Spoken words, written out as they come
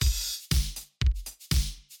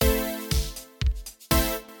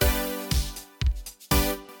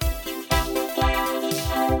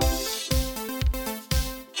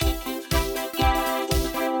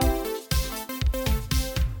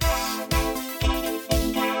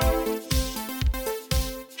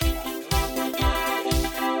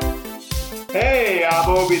Hey, I'm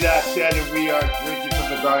Obi, that said, and we are Drinking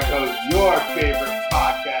from the Garden Hose, your favorite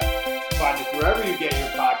podcast. Find us wherever you get your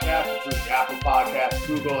podcasts, including Apple Podcasts,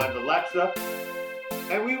 Google, and Alexa,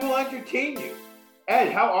 and we will entertain you.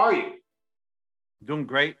 Ed, how are you? Doing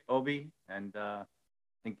great, Obi, and I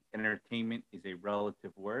think entertainment is a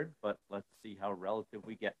relative word, but let's see how relative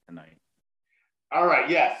we get tonight. All right,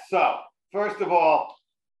 yes. So, first of all,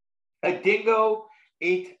 a dingo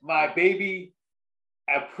ate my baby.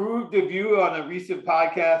 Approved of you on a recent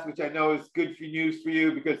podcast, which I know is good for news for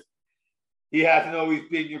you because he hasn't always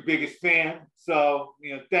been your biggest fan. So,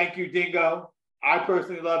 thank you, Dingo. I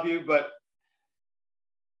personally love you, but,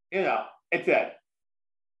 it's Ed.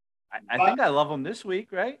 I think I love him this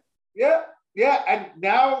week, right? Yeah. And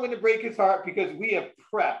now I'm going to break his heart because we have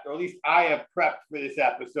prepped, or at least I have prepped for this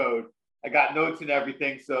episode. I got notes and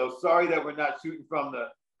everything. So sorry that we're not shooting from the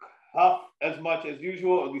cuff as much as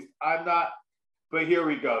usual. At least I'm not. But here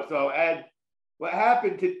we go. So, Ed, what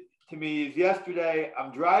happened to me is yesterday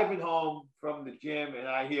I'm driving home from the gym and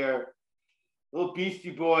I hear little Beastie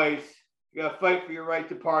Boys, you got to fight for your right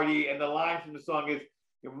to party. And the line from the song is,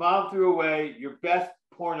 your mom threw away your best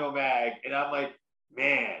porno mag. And I'm like,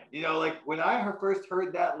 man, like when I first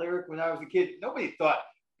heard that lyric when I was a kid, nobody thought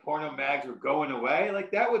porno mags were going away.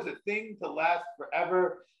 Like that was a thing to last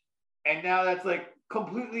forever. And now that's like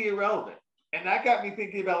completely irrelevant. And that got me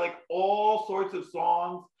thinking about like all sorts of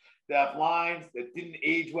songs that have lines that didn't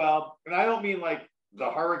age well. And I don't mean like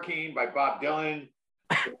The Hurricane by Bob Dylan.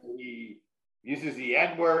 He uses the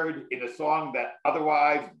N-word in a song that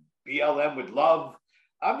otherwise BLM would love.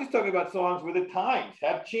 I'm just talking about songs where the times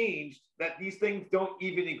have changed, that these things don't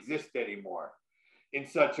even exist anymore in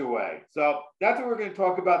such a way. So that's what we're going to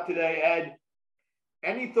talk about today, Ed.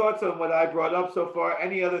 Any thoughts on what I brought up so far?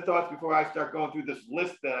 Any other thoughts before I start going through this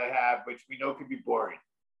list that I have, which we know could be boring?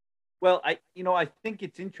 Well, I think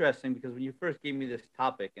it's interesting because when you first gave me this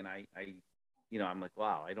topic and I'm like,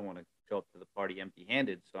 wow, I don't want to show up to the party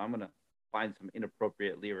empty-handed. So I'm going to find some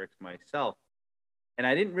inappropriate lyrics myself. And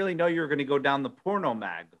I didn't really know you were going to go down the porno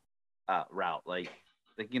mag route. Like,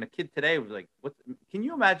 kid today was like, can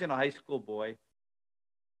you imagine a high school boy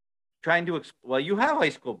trying to you have high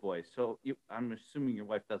school boys, so I'm assuming your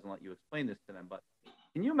wife doesn't let you explain this to them, but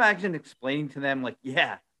can you imagine explaining to them like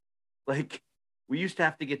we used to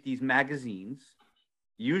have to get these magazines,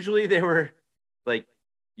 usually they were like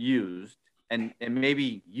used and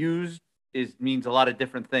maybe used means a lot of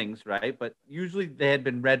different things, right? But usually they had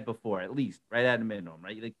been read before, at least, right, at a minimum,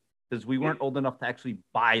 right? Like, because we weren't old enough to actually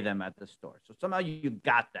buy them at the store, so somehow you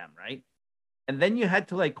got them, right? And then you had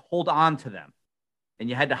to like hold on to them. And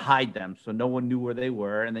you had to hide them so no one knew where they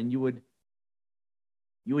were. And then you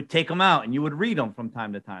would take them out and you would read them from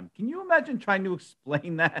time to time. Can you imagine trying to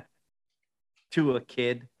explain that to a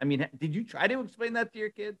kid? I mean, did you try to explain that to your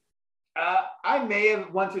kids? I may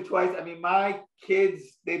have once or twice. I mean, my kids,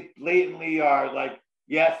 they blatantly are like,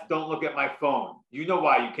 yes, don't look at my phone. You know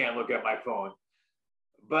why you can't look at my phone.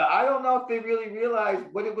 But I don't know if they really realized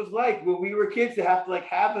what it was like when we were kids to have to like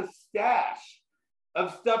have a stash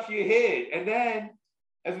of stuff you hid. And then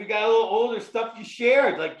as we got a little older, stuff you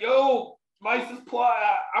shared, like, yo, my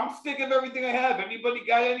supply, I'm sticking everything I have. Anybody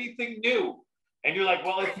got anything new? And you're like,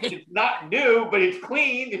 well, it's not new, but it's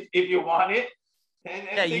clean if you want it. And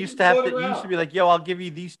yeah, you used to be like, yo, I'll give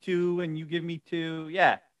you these two and you give me two.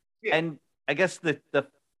 Yeah. And I guess the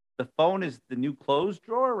phone is the new clothes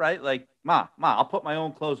drawer, right? Like, Ma, I'll put my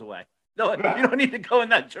own clothes away. No, you don't need to go in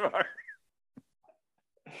that drawer.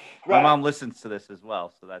 Right. My mom listens to this as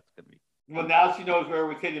well, so that's going to be. Well, now she knows where it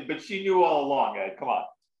was hidden, but she knew all along, Ed. Come on.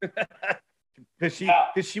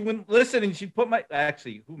 Because she wouldn't listen, and she'd put my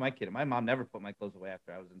kidding? My mom never put my clothes away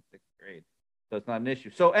after I was in 6th grade, so it's not an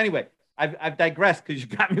issue. So anyway, I've digressed because you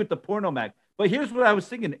got me with the porno mag. But here's what I was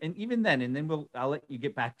thinking, and even then, and then I'll let you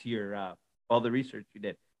get back to your all the research you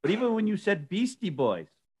did. But even when you said Beastie Boys,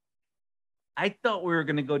 I thought we were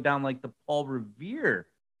going to go down like the Paul Revere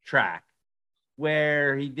track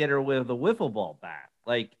where he did her with a wiffle ball bat.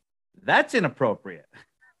 Like, that's inappropriate.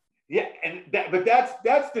 Yeah, but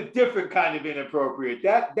that's the different kind of inappropriate.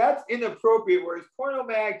 That's inappropriate, whereas porno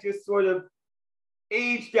mag just sort of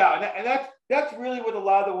aged out, and that's really what a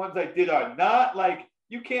lot of the ones I did are. Not like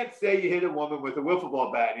you can't say you hit a woman with a wiffle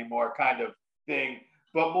ball bat anymore, kind of thing,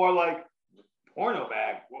 but more like porno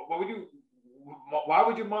mag. Why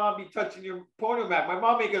would your mom be touching your porno mag? My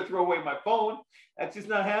mom ain't gonna throw away my phone. That's just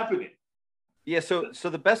not happening. Yeah, so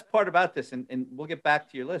the best part about this, and we'll get back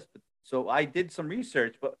to your list, but so I did some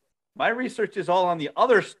research, but my research is all on the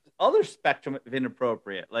other spectrum of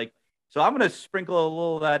inappropriate. Like, so I'm going to sprinkle a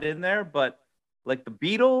little of that in there, but like the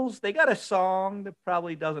Beatles, they got a song that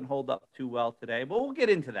probably doesn't hold up too well today, but we'll get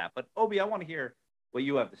into that. But Obi, I want to hear what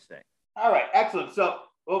you have to say. All right, excellent. So,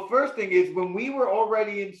 well, first thing is when we were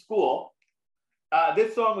already in school,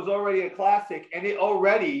 this song was already a classic, and it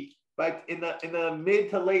already, like in the mid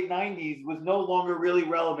to late '90s, was no longer really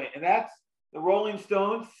relevant. And that's the Rolling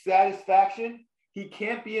Stones' "Satisfaction." He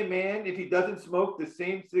can't be a man if he doesn't smoke the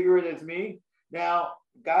same cigarette as me. Now,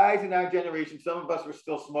 guys in our generation, some of us were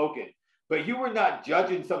still smoking, but you were not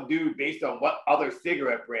judging some dude based on what other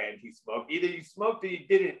cigarette brand he smoked. Either you smoked or you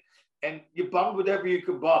didn't, and you bummed whatever you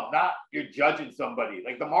could bum. Not you're judging somebody.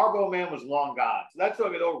 Like the Marlboro Man was long gone, so that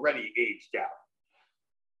song had already aged out.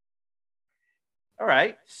 All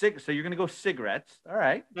right, so you're gonna go cigarettes. All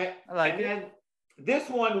right, I like it. And this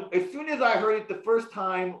one, as soon as I heard it the first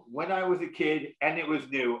time when I was a kid and it was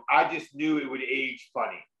new, I just knew it would age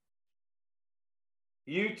funny.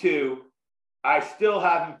 U2, I still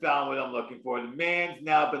haven't found what I'm looking for. The man's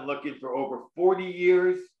now been looking for over 40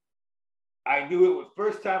 years. I knew it was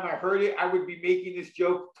first time I heard it, I would be making this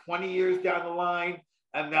joke 20 years down the line.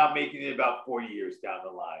 I'm now making it about 40 years down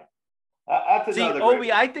the line. That's another. See,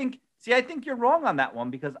 Obi, I think you're wrong on that one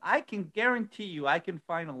because I can guarantee you I can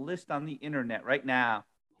find a list on the internet right now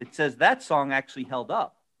that says that song actually held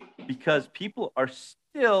up because people are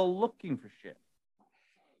still looking for shit.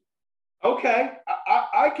 Okay,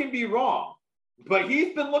 I can be wrong, but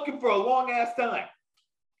he's been looking for a long ass time.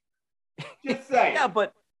 Just saying. Yeah,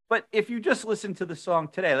 but if you just listen to the song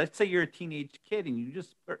today, let's say you're a teenage kid and you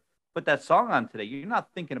just put that song on today, you're not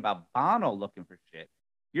thinking about Bono looking for shit.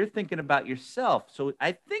 You're thinking about yourself. So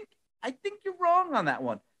I think you're wrong on that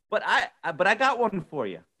one. But I got one for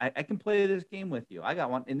you. I can play this game with you. I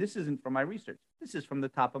got one, and this isn't from my research. This is from the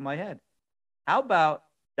top of my head. How about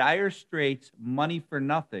Dire Straits' "Money for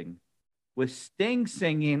Nothing" with Sting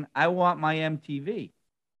singing "I Want My MTV"?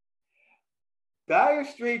 Dire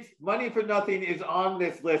Straits' "Money for Nothing" is on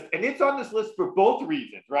this list, and it's on this list for both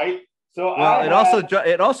reasons, right? So it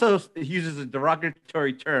also uses a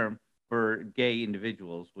derogatory term for gay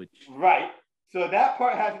individuals, which right. So that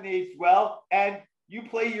part hasn't aged well, and you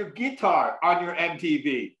play your guitar on your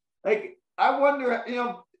MTV. Like I wonder,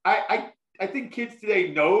 I think kids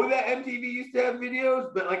today know that MTV used to have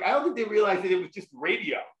videos, but like I don't think they realized that it was just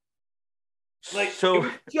radio. Like so, it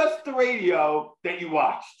was just the radio that you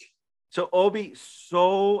watched. So Obi,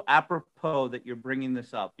 so apropos that you're bringing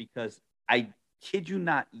this up because I kid you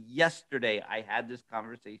not, yesterday I had this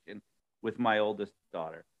conversation with my oldest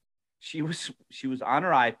daughter. She was on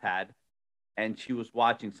her iPad and she was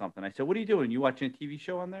watching something. I said, "What are you doing? You watching a TV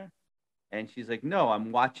show on there?" And she's like, "No,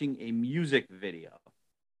 I'm watching a music video."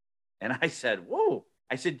 And I said, "Whoa."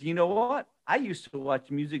 I said, "Do you know what? I used to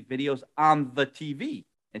watch music videos on the TV."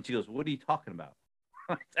 And she goes, "What are you talking about?"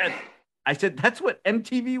 I said, "That's what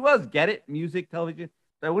MTV was. Get it? Music, television."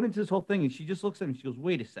 So I went into this whole thing and she just looks at me and she goes,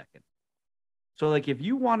 "Wait a second. So like if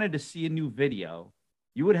you wanted to see a new video,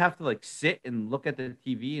 you would have to like sit and look at the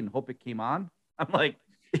TV and hope it came on?" I'm like,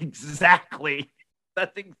 "Exactly.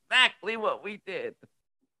 That's exactly what we did."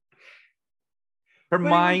 Her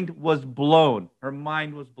mind was blown. Her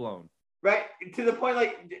mind was blown. Right, to the point,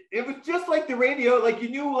 like it was just like the radio. Like you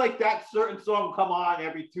knew, like that certain song would come on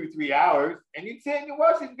every 2-3 hours, and you'd sit and you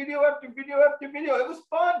watch it video after video after video. It was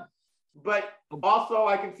fun, but also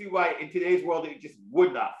I can see why in today's world it just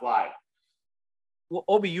would not fly. Well,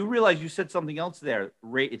 Obi, you realize you said something else there.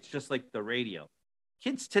 It's just like the radio.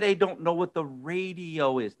 Kids today don't know what the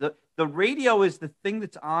radio is. The radio is the thing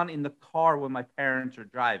that's on in the car when my parents are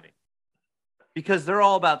driving. Because they're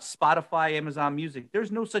all about Spotify, Amazon Music. There's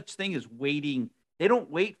no such thing as waiting. They don't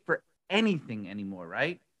wait for anything anymore,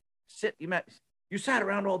 right? You sat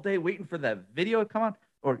around all day waiting for that video to come on.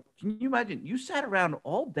 Or can you imagine? You sat around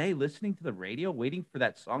all day listening to the radio, waiting for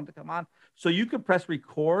that song to come on, so you could press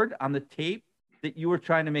record on the tape that you were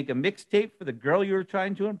trying to make a mixtape for the girl you were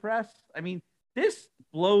trying to impress. I mean, this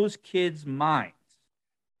blows kids' minds.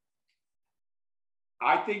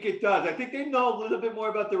 I think it does. I think they know a little bit more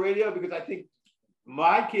about the radio because I think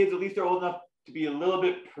my kids, at least, are old enough to be a little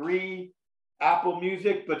bit pre-Apple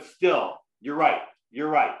Music, but still, you're right. You're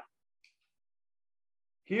right.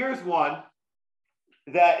 Here's one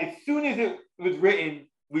that as soon as it was written,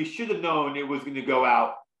 we should have known it was going to go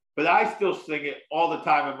out, but I still sing it all the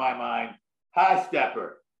time in my mind. High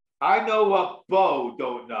Stepper. I know what Bo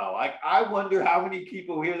don't know. Like, I wonder how many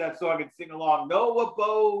people hear that song and sing along, know what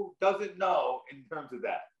Bo doesn't know in terms of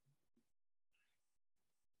that.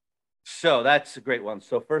 So that's a great one.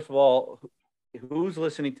 So first of all, who's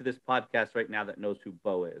listening to this podcast right now that knows who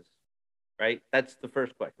Bo is, right? That's the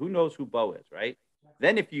first question. Who knows who Bo is, right?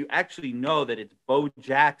 Then if you actually know that it's Bo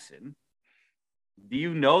Jackson, do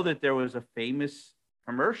you know that there was a famous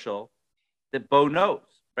commercial that Bo knows,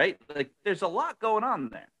 right? Like there's a lot going on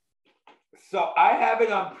there. So I have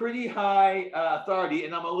it on pretty high authority,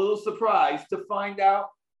 and I'm a little surprised to find out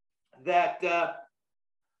that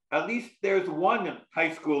at least there's one high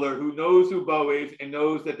schooler who knows who Bo is and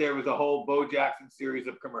knows that there was a whole Bo Jackson series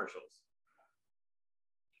of commercials.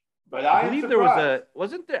 But I I am believe there was surprised.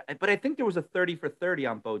 wasn't there, but I think there was a 30 for 30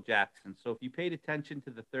 on Bo Jackson. So if you paid attention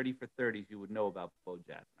to the 30 for 30s, you would know about Bo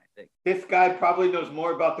Jackson, I think. This guy probably knows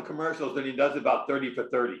more about the commercials than he does about 30 for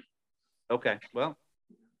 30. Okay. Well,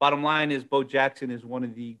 bottom line is Bo Jackson is one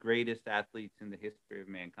of the greatest athletes in the history of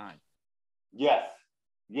mankind. Yes.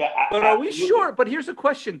 Yeah. But are we sure? But here's a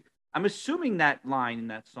question. I'm assuming that line in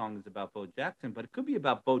that song is about Bo Jackson, but it could be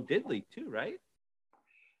about Bo Diddley too, right?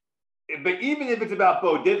 But even if it's about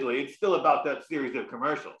Bo Diddley, it's still about that series of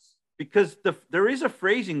commercials. Because there is a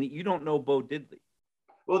phrasing that you don't know Bo Diddley.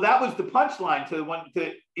 Well, that was the punchline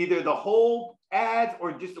to either the whole ads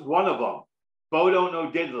or just one of them. Bo don't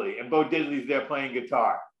know Diddley, and Bo Diddley's there playing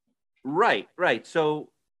guitar. Right. So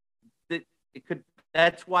it could.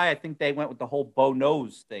 That's why I think they went with the whole Bo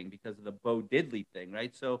knows thing because of the Bo Diddley thing,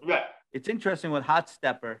 right? So right. It's interesting with Hot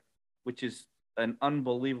Stepper, which is an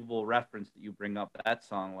unbelievable reference that you bring up that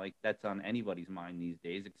song. Like that's on anybody's mind these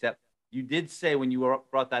days, except you did say when you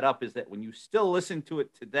brought that up is that when you still listen to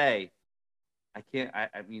it today, I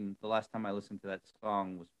mean, the last time I listened to that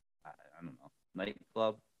song was, I don't know,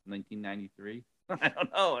 Nightclub, 1993. I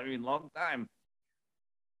don't know. I mean, long time.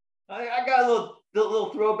 I got a little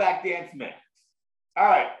throwback dance mix. All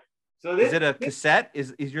right. So this is it a cassette?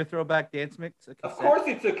 Is your throwback dance mix a cassette? Of course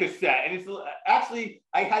it's a cassette. And it's actually,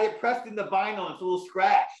 I had it pressed in the vinyl and it's a little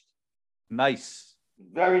scratched. Nice.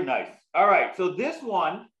 Very nice. All right. So this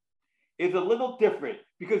one is a little different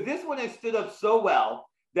because this one has stood up so well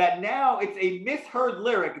that now it's a misheard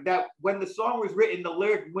lyric that when the song was written, the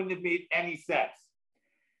lyric wouldn't have made any sense.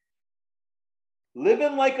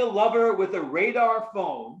 Living like a lover with a radar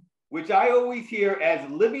phone, which I always hear as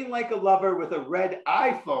living like a lover with a red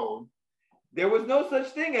iPhone. There was no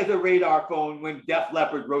such thing as a radar phone when Def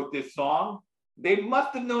Leppard wrote this song. They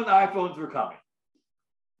must have known iPhones were coming.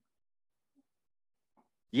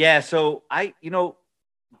 Yeah, so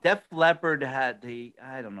Def Leppard had they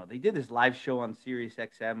did this live show on Sirius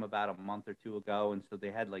XM about a month or two ago, and so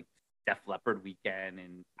they had like Def Leppard weekend,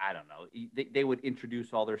 and I don't know, they would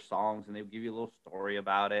introduce all their songs and they would give you a little story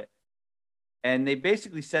about it. And they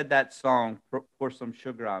basically said that song, Pour Some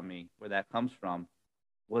Sugar on Me, where that comes from,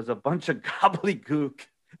 was a bunch of gobbledygook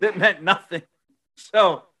that meant nothing.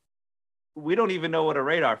 So we don't even know what a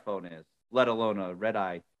radar phone is, let alone a red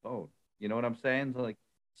eye phone. You know what I'm saying?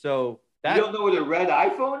 So you don't know what a red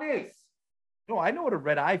iPhone is? No, I know what a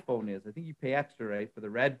red iPhone is. I think you pay extra, right, for the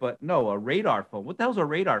red, but no, a radar phone. What the hell's a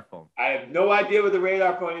radar phone? I have no idea what the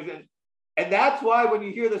radar phone is. And that's why when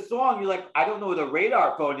you hear the song, you're like, I don't know what a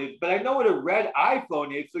radar phone is, but I know what a red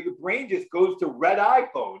iPhone is. So your brain just goes to red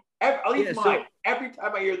iPhone. At least mine, every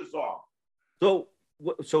time I hear the song. So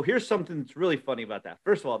here's something that's really funny about that.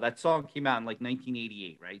 First of all, that song came out in like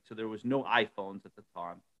 1988, right? So there was no iPhones at the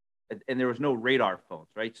time, and there was no radar phones,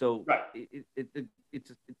 right? So right.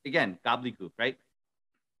 It's again gobbledygook, right?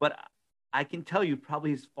 But I can tell you,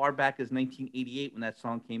 probably as far back as 1988 when that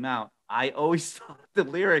song came out, I always thought the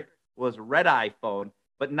lyric was red iPhone,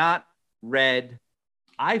 but not red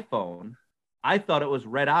iPhone. I thought it was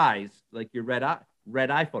red eyes, like your red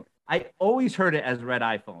iPhone. I always heard it as red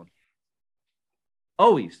iPhone.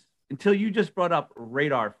 Always, until you just brought up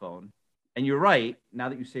radar phone. And you're right, now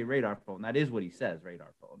that you say radar phone, that is what he says,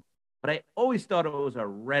 radar phone. But I always thought it was a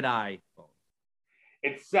red iPhone.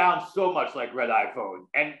 It sounds so much like red iPhone.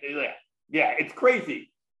 And yeah, it's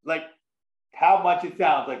crazy. Like how much it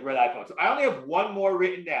sounds like red iPhone. So I only have one more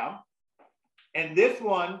written down. And this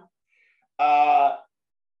one, I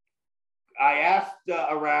asked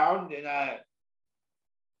around, and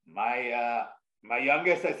my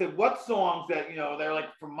youngest, I said, what songs that, they're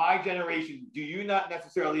like from my generation, do you not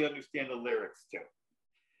necessarily understand the lyrics to?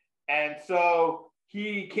 And so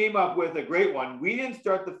he came up with a great one. We Didn't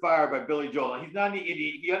Start the Fire by Billy Joel. He's not an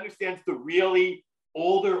idiot. He understands the really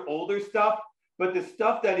older stuff, but the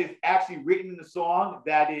stuff that is actually written in the song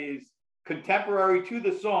that is contemporary to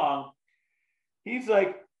the song, he's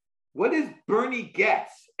like, what is Bernie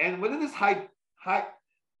Getz? And what is this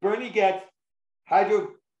Bernie Getz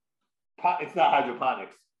it's not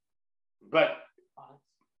hydroponics, but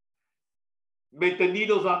make the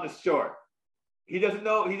needles on the shore. He doesn't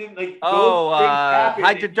know. He didn't like.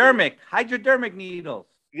 Hypodermic needles.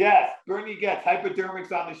 Yes, Bernie Getz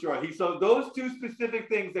hypodermics on the shore. So those two specific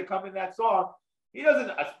things that come in that song, he doesn't.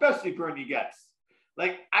 Especially Bernie Getz.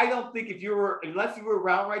 Like I don't think unless you were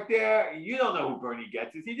around right there, you don't know who Bernie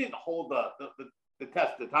Getz is. He didn't hold the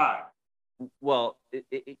test of time. Well,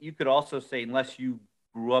 you could also say, unless you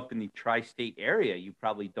grew up in the tri-state area, you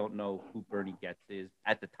probably don't know who Bernie Getz is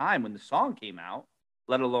at the time when the song came out,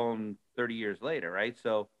 let alone 30 years later, right?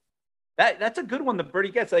 So that's a good one, the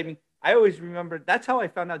Bernie Getz. I mean, I always remember that's how I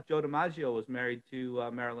found out Joe DiMaggio was married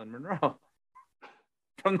to Marilyn Monroe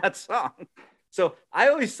from that song. So I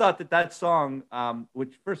always thought that song,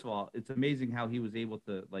 which first of all, it's amazing how he was able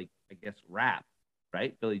to, like, I guess, rap,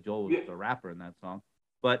 right? Billy Joel was the rapper in that song.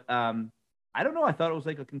 But I don't know. I thought it was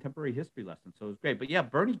like a contemporary history lesson, so it was great. But yeah,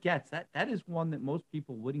 Bernie Getz, that is one that most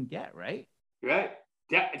people wouldn't get, right? Right.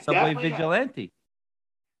 Subway Vigilante.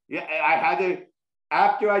 Yeah, I had to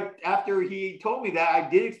after he told me that, I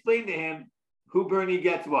did explain to him who Bernie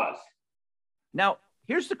Getz was. Now,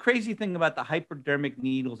 here's the crazy thing about the hypodermic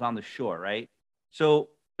needles on the shore, right? So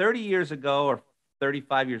 30 years ago or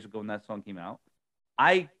 35 years ago when that song came out,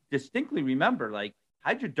 I distinctly remember, like,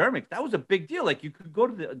 hypodermics, that was a big deal. Like, you could go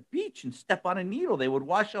to the beach and step on a needle. They would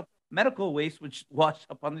wash up medical waste, which washed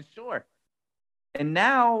up on the shore. And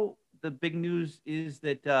now the big news is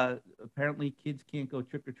that apparently kids can't go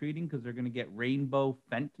trick-or-treating because they're going to get rainbow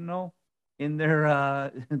fentanyl in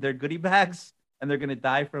their goodie bags, and they're going to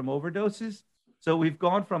die from overdoses. So we've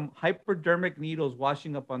gone from hypodermic needles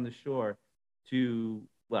washing up on the shore to,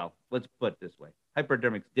 well, let's put it this way.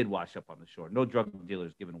 Hypodermics did wash up on the shore. No drug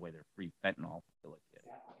dealers giving away their free fentanyl.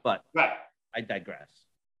 But right. I digress.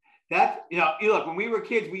 That's, look, when we were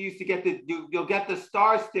kids, we used to get you'll get the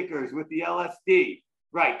star stickers with the LSD.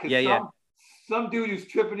 Right. Because some dude who's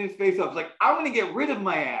tripping his face off is like, I'm going to get rid of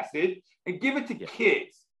my acid and give it to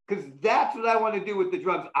kids. Because that's what I want to do with the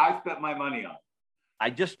drugs I spent my money on. I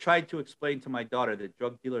just tried to explain to my daughter that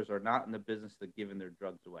drug dealers are not in the business of giving their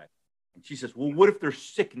drugs away. And she says, well, what if they're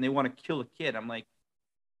sick and they want to kill a kid? I'm like,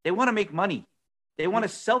 they want to make money. They want to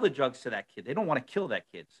sell the drugs to that kid. They don't want to kill that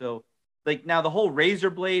kid. So, like, now the whole razor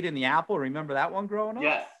blade in the apple, remember that one growing up?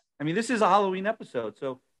 Yes. I mean, this is a Halloween episode.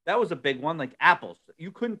 So that was a big one, like apples.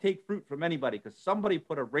 You couldn't take fruit from anybody because somebody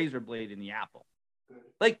put a razor blade in the apple.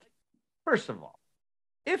 Like, first of all,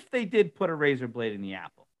 if they did put a razor blade in the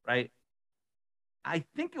apple, right, I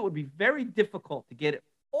think it would be very difficult to get it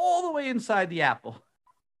all the way inside the apple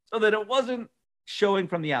so that it wasn't showing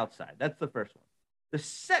from the outside. That's the first one.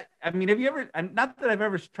 I mean, have you ever, not that I've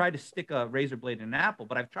ever tried to stick a razor blade in an apple,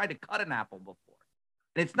 but I've tried to cut an apple before.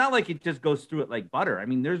 And it's not like it just goes through it like butter. I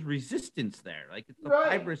mean, there's resistance there. Like, it's a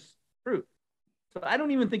fibrous fruit. So I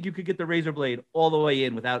don't even think you could get the razor blade all the way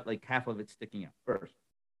in without like half of it sticking out first.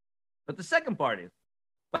 But the second part is,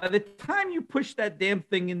 by the time you push that damn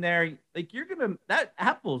thing in there, like, that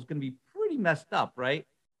apple is going to be pretty messed up, right?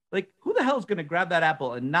 Like, who the hell is going to grab that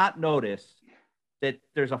apple and not notice that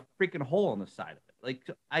there's a freaking hole on the side of it? Like,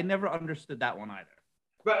 I never understood that one either.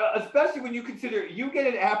 But especially when you consider you get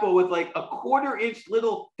an apple with like a 1/4-inch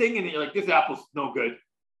little thing in it, you're like, this apple's no good.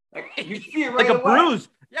 Like, you see it right like a away. bruise.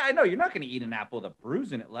 Yeah, I know. You're not going to eat an apple with a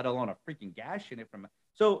bruise in it, let alone a freaking gash in it from it.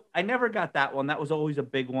 So I never got that one. That was always a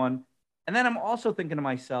big one. And then I'm also thinking to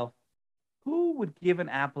myself, who would give an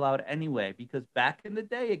apple out anyway? Because back in the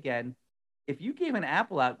day, again, if you gave an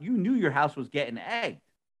apple out, you knew your house was getting egged.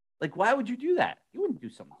 Like, why would you do that? You wouldn't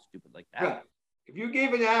do something stupid like that. Right. If you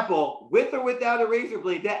gave an apple with or without a razor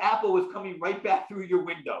blade, that apple was coming right back through your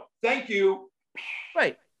window. Thank you.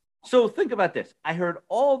 Right. So think about this. I heard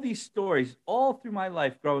all these stories all through my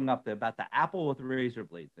life growing up about the apple with razor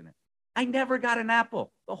blades in it. I never got an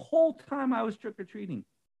apple the whole time I was trick-or-treating.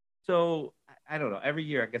 So I don't know. Every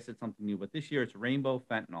year, I guess it's something new. But this year, it's rainbow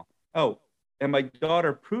fentanyl. Oh, and my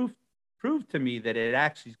daughter proved to me that it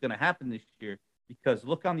actually is going to happen this year because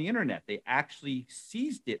look on the internet. They actually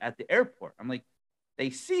seized it at the airport. I'm like, they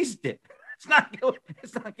seized it. It's not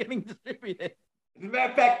getting distributed. As a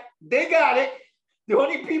matter of fact, they got it. The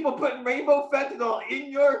only people putting rainbow fentanyl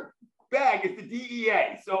in your bag is the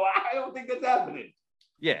DEA. So I don't think that's happening.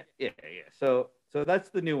 Yeah. So that's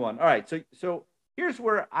the new one. All right. So here's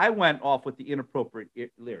where I went off with the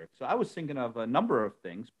inappropriate lyrics. So I was thinking of a number of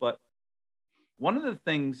things, but one of the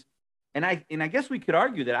things, and I guess we could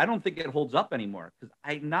argue that I don't think it holds up anymore because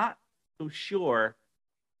I'm not so sure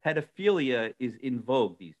pedophilia is in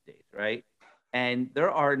vogue these days, right? And there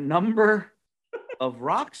are a number of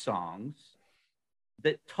rock songs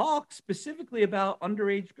that talk specifically about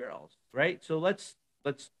underage girls, right? So let's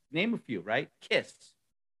name a few, right? Kiss,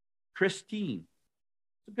 Christine.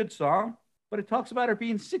 It's a good song, but it talks about her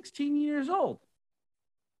being 16 years old.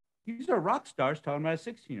 These are rock stars talking about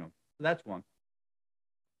a 16-year-old. So that's one.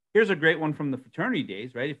 Here's a great one from the fraternity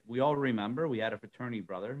days, right? If we all remember, we had a fraternity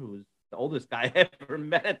brother who was the oldest guy I ever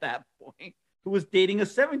met at that point, who was dating a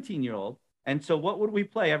 17-year-old. And so what would we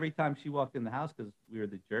play every time she walked in the house? Because we were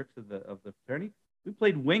the jerks of the fraternity. We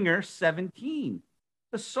played Winger 17,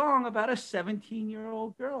 the song about a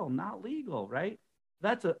 17-year-old girl, not legal, right?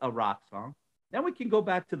 That's a rock song. Then we can go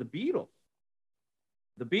back to the Beatles.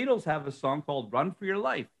 The Beatles have a song called Run for Your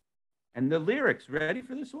Life. And the lyrics, ready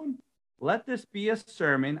for this one? Let this be a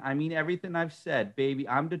sermon. I mean everything I've said. Baby,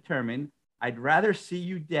 I'm determined. I'd rather see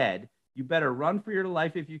you dead. You better run for your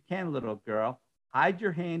life if you can, little girl. Hide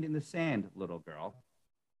your hand in the sand, little girl.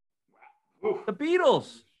 Oof. The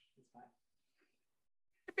Beatles.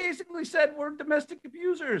 They basically said we're domestic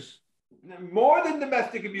abusers. More than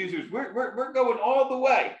domestic abusers. We're going all the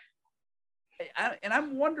way. And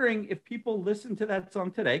I'm wondering if people listen to that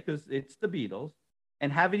song today, because it's the Beatles,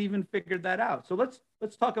 and haven't even figured that out. So let's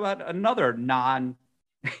talk about another non.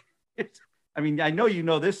 I mean, I know you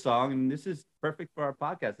know this song, and this is perfect for our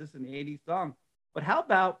podcast. This is an 80s song. But how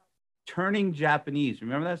about Turning Japanese?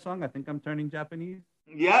 Remember that song? I think I'm Turning Japanese.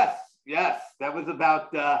 Yes. That was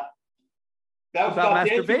about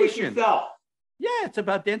masturbation. Dancing with yourself. Yeah, it's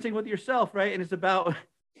about dancing with yourself, right? And it's about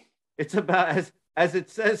as it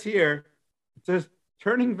says here, it says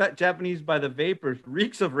Turning Japanese by the Vapors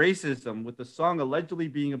reeks of racism, with the song allegedly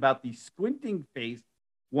being about the squinting face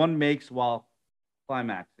one makes while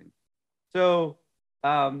climaxing. So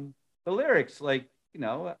the lyrics, like,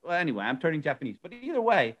 well, anyway, I'm turning Japanese, but either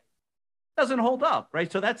way, it doesn't hold up,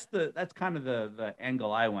 right? So that's kind of the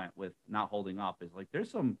angle I went with not holding up, is like there's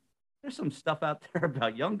some stuff out there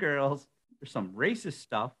about young girls. There's some racist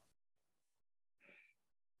stuff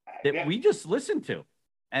that we just listened to.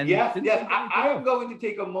 And yes. I'm going to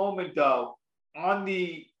take a moment though on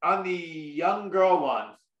the young girl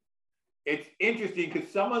ones. It's interesting because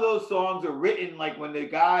some of those songs are written like when the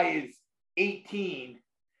guy is 18,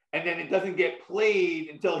 and then it doesn't get played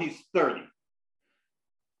until he's 30.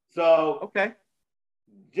 So okay,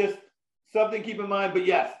 just something to keep in mind. But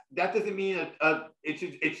yes, that doesn't mean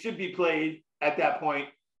it should be played at that point.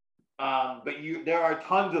 But there are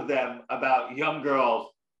tons of them about young girls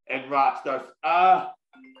and rock stars.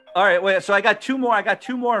 All right, wait. So I got two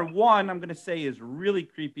more. One I'm going to say is really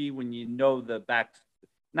creepy when you know the back,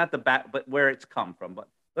 not the back, but where it's come from. But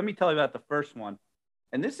let me tell you about the first one.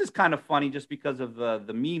 And this is kind of funny just because of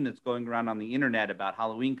the meme that's going around on the internet about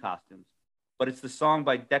Halloween costumes. But it's the song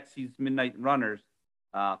by Dexy's Midnight Runners,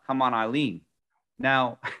 Come On Eileen.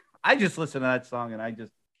 Now, I just listen to that song and I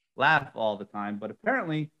just laugh all the time. But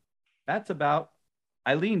apparently that's about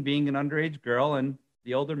Eileen being an underage girl and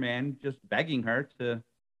the older man just begging her to,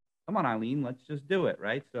 come on, Eileen, let's just do it,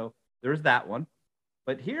 right? So there's that one.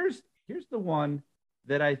 But here's the one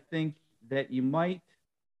that I think that you might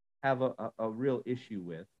have a real issue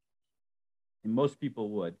with, and most people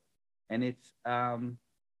would. And it's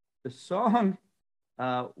the song,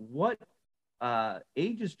 What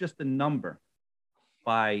Age Is Just a Number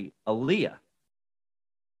by Aaliyah.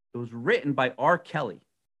 It was written by R. Kelly.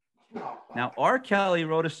 Now, R. Kelly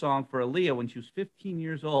wrote a song for Aaliyah when she was 15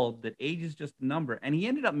 years old that age is just a number, and he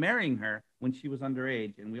ended up marrying her when she was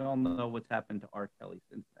underage, and we all know what's happened to R. Kelly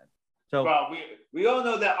since then. So, well, we all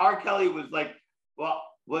know that R. Kelly was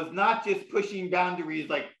not just pushing boundaries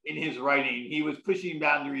like in his writing. He was pushing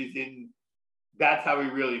boundaries that's how he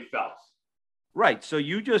really felt. Right. So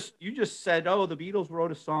you just said, oh, the Beatles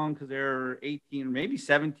wrote a song because they're 18, maybe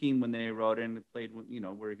 17 when they wrote it, and it played,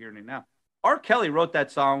 we're hearing it now. R. Kelly wrote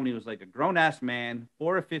that song when he was like a grown-ass man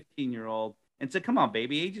for a 15-year-old and said, come on,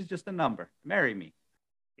 baby, age is just a number. Marry me.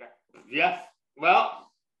 Yes. Well,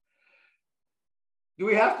 do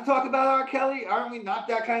we have to talk about R. Kelly? Aren't we not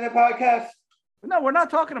that kind of podcast? No, we're not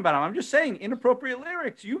talking about him. I'm just saying inappropriate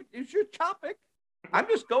lyrics. It's your topic. I'm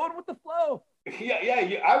just going with the flow.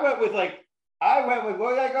 Yeah. I went with what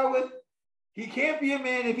did I go with? He can't be a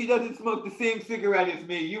man if he doesn't smoke the same cigarette as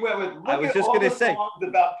me. You went with. I was just going to say.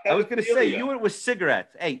 I was going to say you went with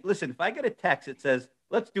cigarettes. Hey, listen, if I get a text that says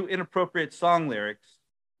let's do inappropriate song lyrics,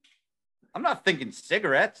 I'm not thinking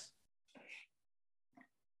cigarettes.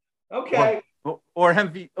 Okay. Or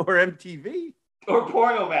MTV. Or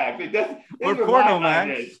porno mags. Or porno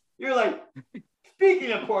mags. You're like,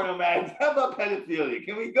 speaking of porno mags, how about pedophilia?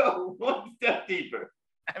 Can we go one step deeper?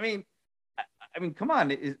 I mean, come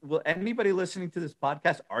on. Will anybody listening to this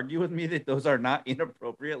podcast argue with me that those are not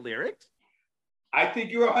inappropriate lyrics? I think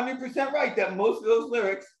you're 100% right that most of those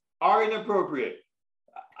lyrics are inappropriate.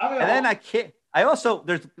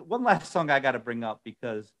 There's one last song I got to bring up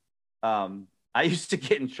because I used to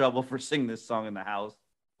get in trouble for singing this song in the house.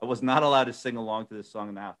 I was not allowed to sing along to this song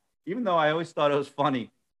in the house, even though I always thought it was funny.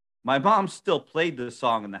 My mom still played the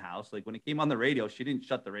song in the house. Like when it came on the radio, she didn't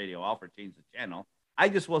shut the radio off or change the channel. I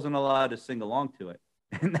just wasn't allowed to sing along to it.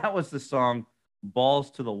 And that was the song Balls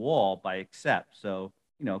to the Wall by Accept. So,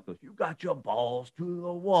 it goes, you got your balls to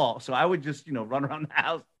the wall. So I would just, run around the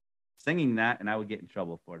house singing that, and I would get in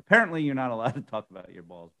trouble for it. Apparently, you're not allowed to talk about your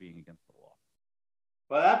balls being against the wall.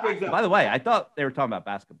 Well, that brings up. By the way, I thought they were talking about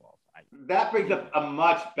basketballs. That brings up a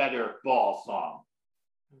much better ball song,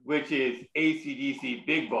 which is AC/DC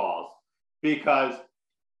Big Balls, because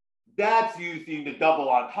that's using the double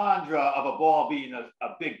entendre of a ball being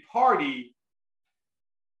a big party.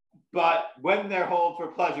 But when they're held for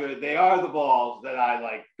pleasure, they are the balls that I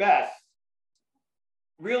like best.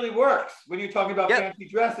 Really works when you're talking about fancy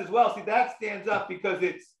dress as well. See, that stands up because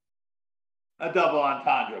it's a double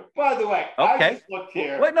entendre. By the way, okay. I just looked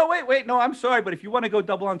here. Wait. No, I'm sorry. But if you want to go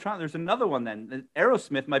double entendre, there's another one then.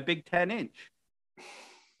 Aerosmith, My Big 10-Inch.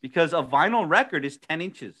 Because a vinyl record is 10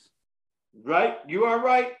 inches. Right. You are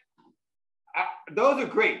right. Those are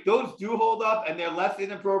great. Those do hold up, and they're less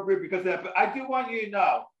inappropriate because of that. But I do want you to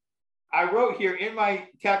know, I wrote here in my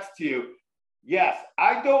text to you, yes,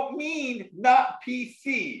 I don't mean not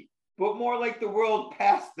PC, but more like the world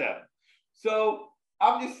past them. So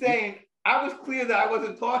I'm just saying, I was clear that I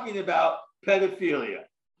wasn't talking about pedophilia.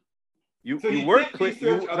 You were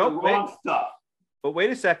clear. Wrong stuff. But wait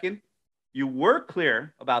a second. You were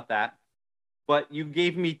clear about that, but you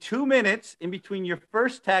gave me 2 minutes in between your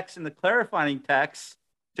first text and the clarifying text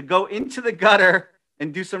to go into the gutter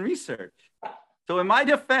and do some research. So in my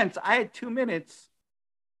defense, I had 2 minutes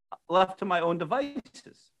left to my own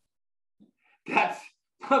devices. That's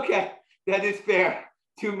okay. That is fair.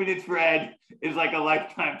 2 minutes for Ed is like a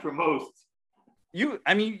lifetime for most.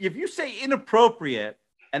 If you say inappropriate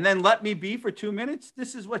and then let me be for 2 minutes,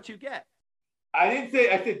 this is what you get. I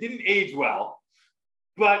said didn't age well,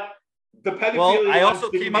 but the pedophilia. Well, I also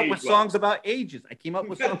came up with songs about ages. I see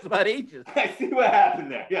what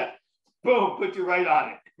happened there. Yeah. Boom, put you right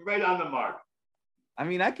on it. Right on the mark. I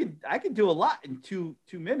mean, I could do a lot in two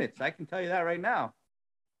minutes. I can tell you that right now.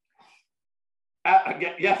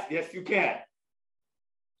 Yes, you can.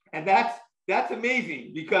 And that's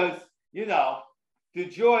amazing because, the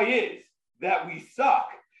joy is that we suck.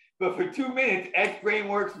 But for 2 minutes, Ed's brain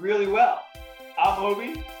works really well. I'm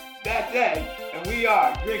Obi, that's Ed, and we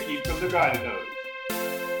are Drinking from the Garden Hose.